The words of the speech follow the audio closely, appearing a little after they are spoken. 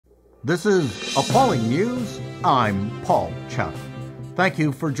This is Appalling News. I'm Paul Chowder. Thank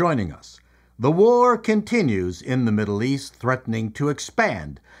you for joining us. The war continues in the Middle East, threatening to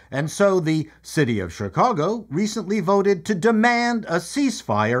expand, and so the city of Chicago recently voted to demand a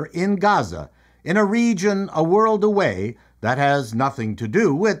ceasefire in Gaza, in a region a world away that has nothing to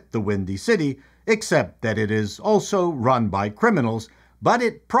do with the Windy City, except that it is also run by criminals, but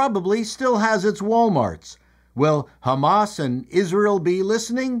it probably still has its Walmarts. Will Hamas and Israel be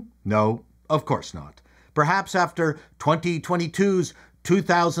listening? No, of course not. Perhaps after 2022's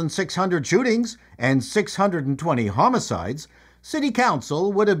 2,600 shootings and 620 homicides, City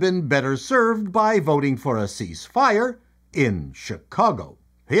Council would have been better served by voting for a ceasefire in Chicago.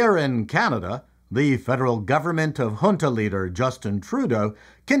 Here in Canada, the federal government of junta leader Justin Trudeau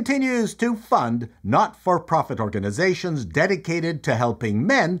continues to fund not-for-profit organizations dedicated to helping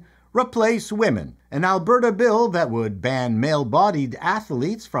men replace women. An Alberta bill that would ban male-bodied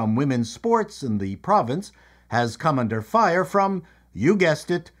athletes from women's sports in the province has come under fire from, you guessed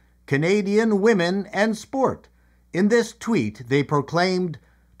it, Canadian women and sport. In this tweet, they proclaimed,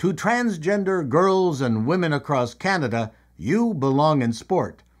 "To transgender girls and women across Canada, you belong in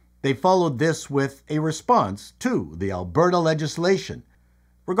sport." They followed this with a response to the Alberta legislation.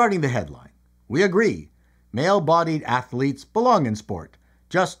 Regarding the headline, we agree, male-bodied athletes belong in sport,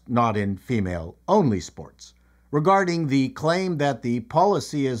 just not in female-only sports. Regarding the claim that the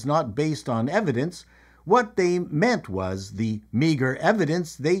policy is not based on evidence, what they meant was the meager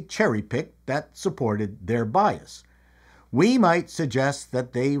evidence they cherry-picked that supported their bias. We might suggest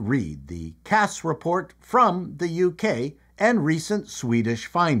that they read the Cass report from the UK and recent Swedish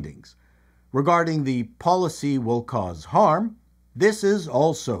findings. Regarding the policy will cause harm, this is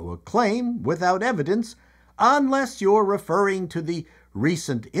also a claim without evidence, unless you're referring to the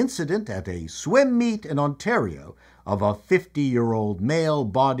recent incident at a swim meet in Ontario of a 50-year-old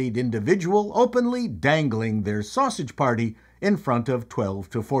male-bodied individual openly dangling their sausage party in front of 12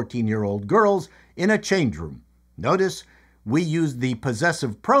 to 14-year-old girls in a change room. Notice, we use the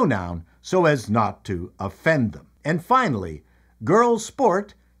possessive pronoun so as not to offend them. And finally, girls'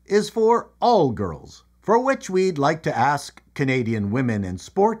 sport is for all girls, for which we'd like to ask Canadian women in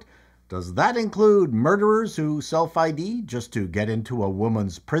sport, does that include murderers who self-ID just to get into a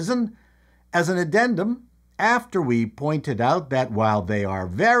woman's prison? As an addendum, after we pointed out that while they are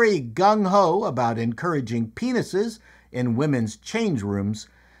very gung-ho about encouraging penises in women's change rooms,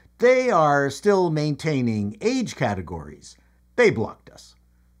 they are still maintaining age categories. They blocked us.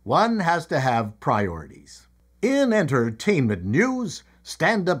 One has to have priorities. In entertainment news,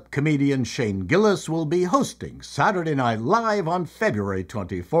 stand-up comedian Shane Gillis will be hosting Saturday Night Live on February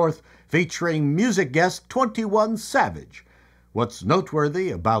 24th, featuring music guest 21 Savage. What's noteworthy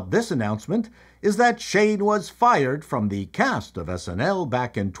about this announcement is that Shane was fired from the cast of SNL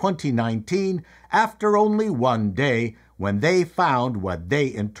back in 2019 after only one day when they found what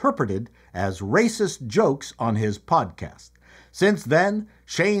they interpreted as racist jokes on his podcast. Since then,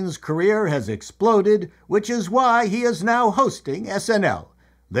 Shane's career has exploded, which is why he is now hosting SNL.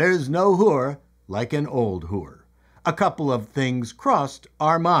 There's no whore like an old whore. A couple of things crossed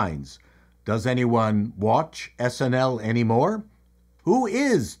our minds. Does anyone watch SNL anymore? Who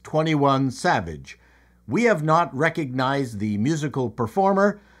is 21 Savage? We have not recognized the musical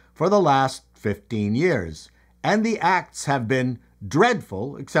performer for the last 15 years, and the acts have been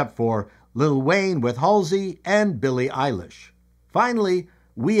dreadful except for Lil Wayne with Halsey and Billie Eilish. Finally,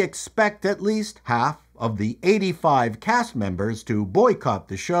 we expect at least half of the 85 cast members to boycott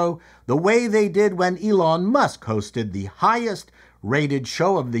the show the way they did when Elon Musk hosted the highest-rated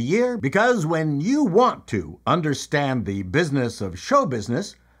show of the year, because when you want to understand the business of show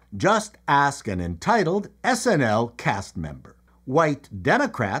business, just ask an entitled SNL cast member. White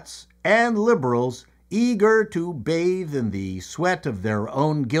Democrats and liberals eager to bathe in the sweat of their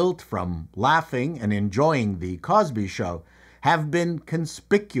own guilt from laughing and enjoying the Cosby Show have been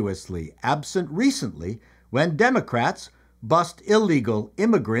conspicuously absent recently when Democrats bust illegal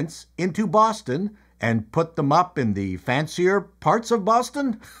immigrants into Boston and put them up in the fancier parts of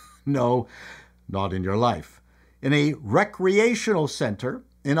Boston? No, not in your life. In a recreational center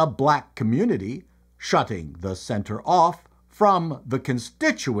in a black community, shutting the center off from the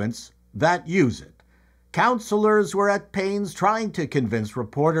constituents that use it. Counselors were at pains trying to convince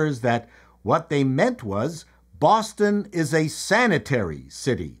reporters that what they meant was Boston is a sanitary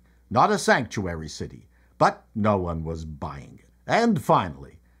city, not a sanctuary city, but no one was buying it. And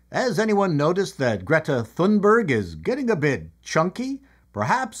finally, has anyone noticed that Greta Thunberg is getting a bit chunky?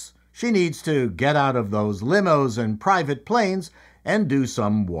 Perhaps she needs to get out of those limos and private planes and do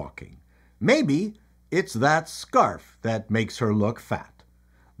some walking. Maybe it's that scarf that makes her look fat.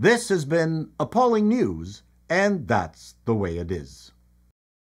 This has been Appalling News, and that's the way it is.